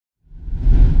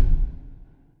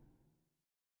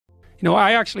You know,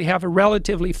 I actually have a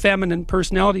relatively feminine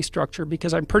personality structure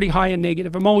because I'm pretty high in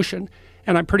negative emotion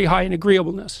and I'm pretty high in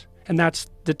agreeableness. And that's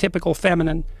the typical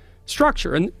feminine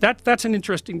structure. And that's an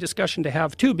interesting discussion to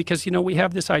have too, because, you know, we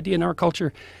have this idea in our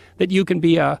culture that you can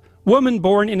be a woman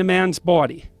born in a man's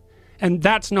body. And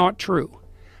that's not true.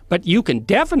 But you can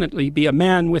definitely be a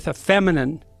man with a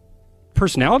feminine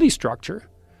personality structure.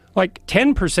 Like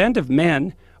 10% of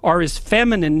men are as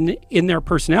feminine in their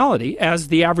personality as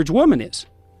the average woman is.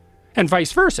 And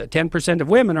vice versa, 10% of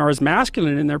women are as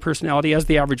masculine in their personality as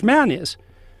the average man is.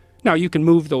 Now, you can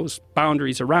move those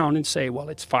boundaries around and say, well,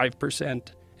 it's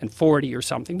 5% and 40 or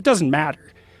something. It doesn't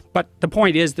matter. But the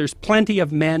point is, there's plenty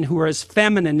of men who are as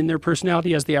feminine in their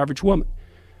personality as the average woman.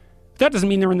 That doesn't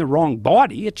mean they're in the wrong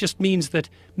body. It just means that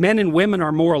men and women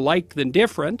are more alike than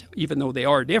different, even though they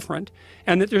are different,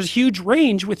 and that there's huge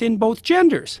range within both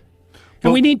genders.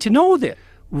 And we need to know that.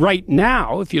 Right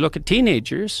now, if you look at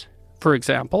teenagers, for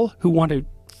example, who want to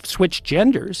switch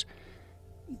genders,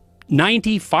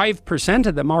 95%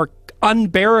 of them are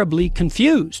unbearably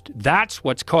confused. That's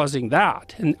what's causing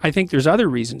that. And I think there's other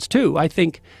reasons too. I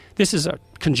think this is a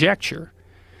conjecture.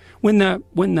 When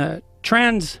the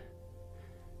trans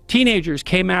teenagers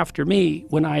came after me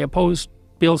when I opposed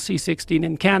Bill C-16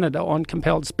 in Canada on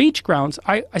compelled speech grounds,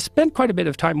 I spent quite a bit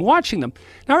of time watching them.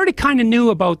 And I already kind of knew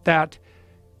about that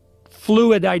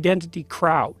fluid identity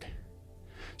crowd.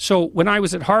 So when I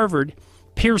was at Harvard,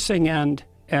 piercing and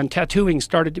tattooing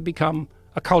started to become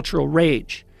a cultural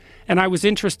rage. And I was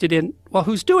interested in, well,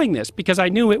 who's doing this? Because I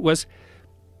knew it was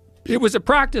a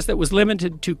practice that was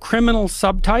limited to criminal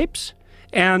subtypes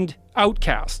and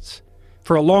outcasts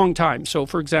for a long time. So,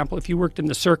 for example, if you worked in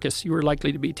the circus, you were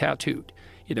likely to be tattooed,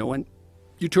 you know, and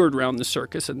you toured around the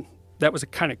circus, and that was a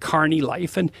kind of carny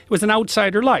life, and it was an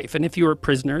outsider life. And if you were a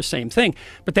prisoner, same thing.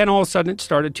 But then all of a sudden it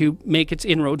started to make its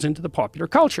inroads into the popular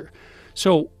culture.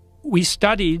 So we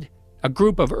studied a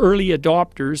group of early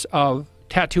adopters of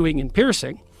tattooing and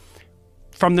piercing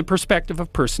from the perspective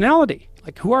of personality.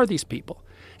 Like, who are these people?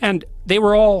 And they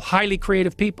were all highly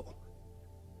creative people.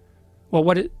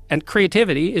 Well, and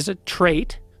creativity is a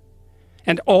trait,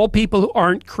 and all people who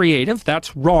aren't creative,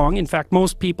 that's wrong. In fact,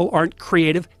 most people aren't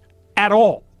creative at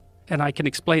all. And I can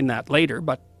explain that later,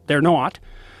 but they're not.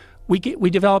 We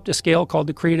developed a scale called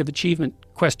the Creative Achievement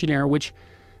Questionnaire, which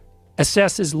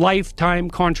assesses lifetime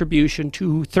contribution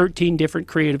to 13 different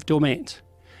creative domains.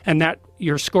 And that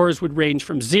your scores would range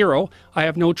from 0, I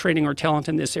have no training or talent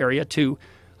in this area, to,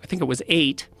 I think it was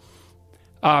 8.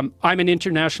 I'm an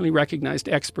internationally recognized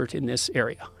expert in this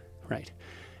area, right?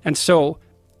 And so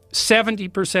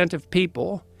 70% of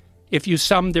people, if you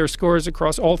sum their scores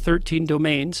across all 13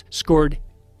 domains, scored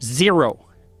 0.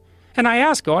 And I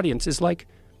ask audiences, like,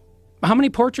 how many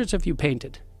portraits have you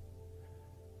painted?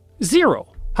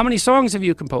 0. How many songs have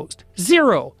you composed?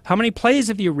 0. How many plays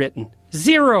have you written?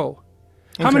 0.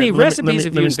 How many recipes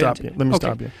have you invented? Let me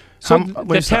stop you. So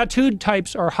the tattooed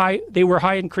types are high, they were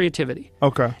high in creativity.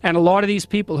 Okay. And a lot of these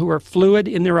people who are fluid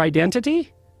in their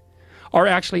identity are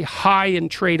actually high in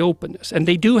trait openness. And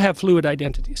they do have fluid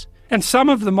identities. And some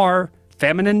of them are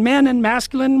feminine men and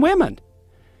masculine women.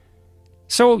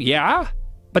 So yeah,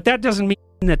 but that doesn't mean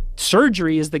that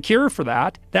surgery is the cure for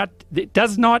that. It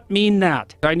does not mean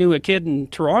that. I knew a kid in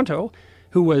Toronto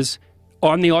who was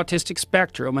on the autistic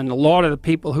spectrum, and a lot of the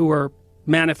people who were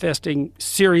manifesting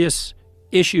serious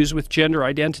issues with gender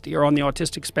identity are on the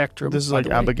autistic spectrum. This is like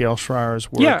Abigail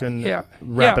Schreier's work and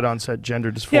rapid onset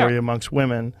gender dysphoria amongst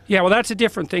women. Yeah, well, that's a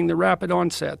different thing, the rapid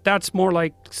onset. That's more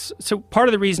like, so part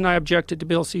of the reason I objected to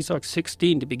Bill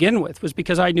C-16 to begin with was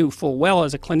because I knew full well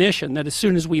as a clinician that as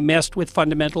soon as we messed with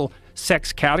fundamental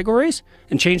sex categories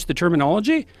and changed the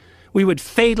terminology, we would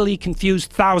fatally confuse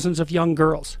thousands of young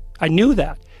girls. I knew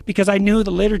that because I knew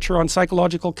the literature on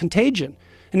psychological contagion.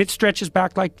 And it stretches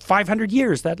back like 500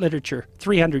 years, that literature,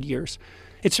 300 years.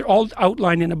 It's all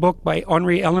outlined in a book by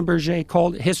Henri Ellenberger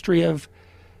called History of,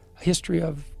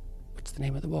 what's the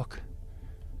name of the book?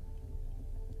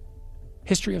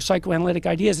 History of Psychoanalytic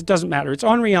Ideas. It doesn't matter. It's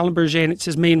Henri Ellenberger, and it's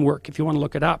his main work if you want to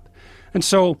look it up. And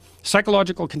so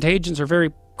psychological contagions are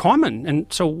very common.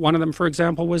 And so one of them, for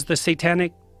example, was the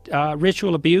satanic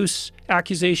ritual abuse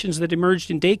accusations that emerged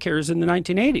in daycares in the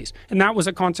 1980s. And that was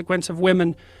a consequence of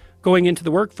women going into the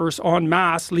workforce en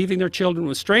masse, leaving their children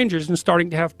with strangers and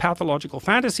starting to have pathological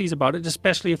fantasies about it,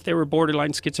 especially if they were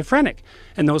borderline schizophrenic.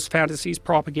 And those fantasies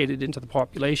propagated into the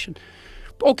population.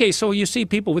 Okay, so you see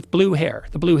people with blue hair,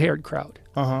 the blue-haired crowd.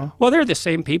 Well, they're the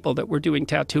same people that were doing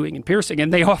tattooing and piercing,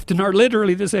 and they often are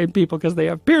literally the same people because they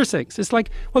have piercings. It's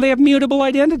like, well, they have mutable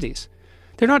identities.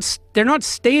 They're not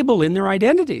stable in their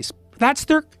identities.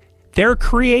 They're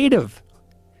creative.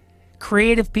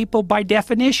 creative people by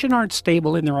definition aren't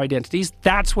stable in their identities.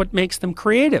 That's what makes them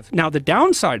creative. Now, the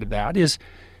downside of that is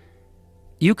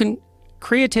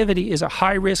creativity is a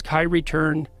high risk, high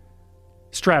return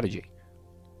strategy.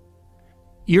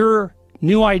 Your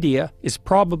new idea is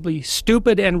probably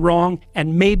stupid and wrong,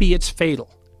 and maybe it's fatal.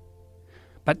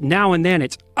 But now and then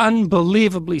it's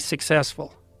unbelievably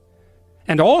successful.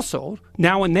 And also,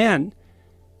 now and then,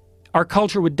 our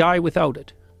culture would die without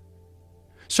it.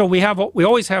 So we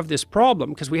always have this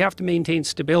problem because we have to maintain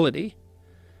stability,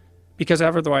 because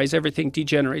otherwise everything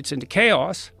degenerates into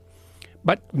chaos.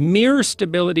 But mere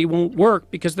stability won't work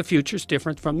because the future's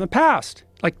different from the past.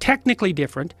 Like technically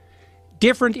different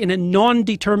in a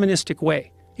non-deterministic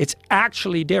way. It's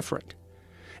actually different.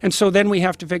 And so then we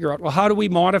have to figure out, well, how do we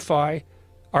modify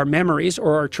our memories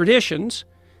or our traditions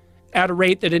at a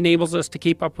rate that enables us to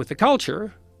keep up with the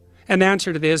culture? And the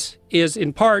answer to this is,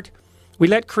 in part, we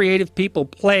let creative people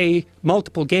play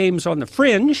multiple games on the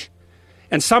fringe,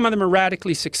 and some of them are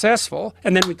radically successful,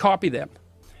 and then we copy them.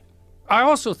 I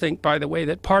also think, by the way,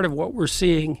 that part of what we're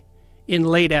seeing in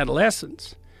late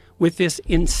adolescence with this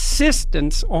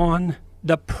insistence on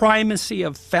the primacy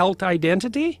of felt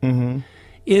identity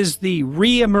is the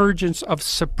reemergence of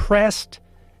suppressed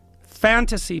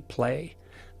fantasy play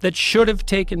that should have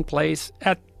taken place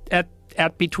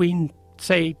at between,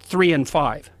 say, 3 and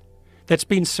 5. That's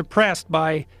been suppressed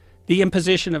by the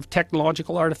imposition of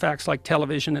technological artifacts like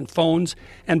television and phones,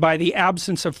 and by the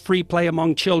absence of free play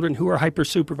among children who are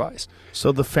hyper-supervised.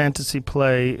 So the fantasy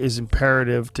play is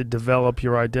imperative to develop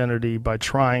your identity by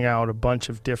trying out a bunch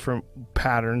of different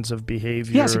patterns of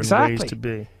behavior. Yes, exactly. And ways to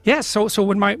be. Yes, so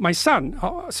when my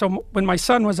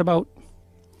son was about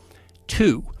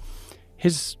 2,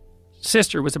 his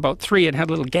sister was about 3 and had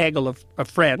a little gaggle of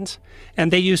friends,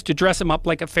 and they used to dress him up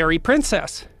like a fairy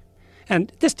princess. And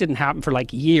this didn't happen for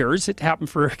like years. It happened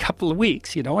for a couple of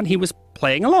weeks, you know, and he was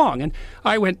playing along. And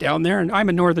I went down there, and I'm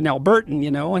a Northern Albertan,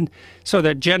 you know, and so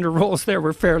the gender roles there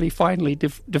were fairly finely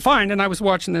defined. And I was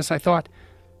watching this, I thought,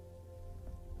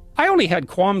 I only had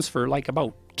qualms for like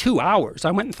about 2 hours.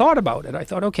 I went and thought about it. I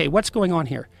thought, okay, what's going on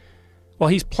here? Well,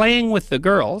 he's playing with the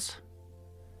girls.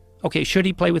 Okay, should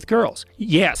he play with girls?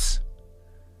 Yes,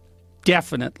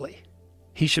 definitely.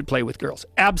 He should play with girls.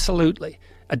 Absolutely.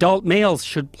 Adult males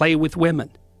should play with women.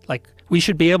 Like, we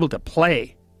should be able to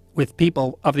play with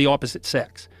people of the opposite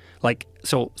sex. Like,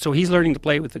 so he's learning to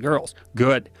play with the girls.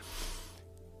 Good.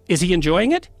 Is he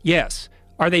enjoying it? Yes.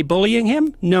 Are they bullying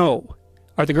him? No.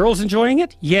 Are the girls enjoying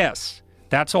it? Yes.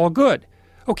 That's all good.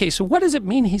 Okay, so what does it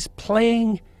mean he's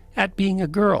playing at being a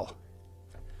girl?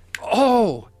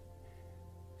 Oh,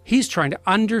 he's trying to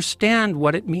understand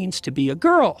what it means to be a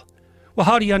girl. Well,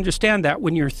 how do you understand that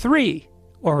when you're 3?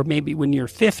 Or maybe when you're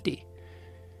 50,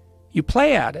 you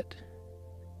play at it,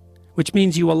 which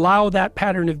means you allow that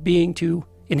pattern of being to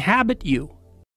inhabit you.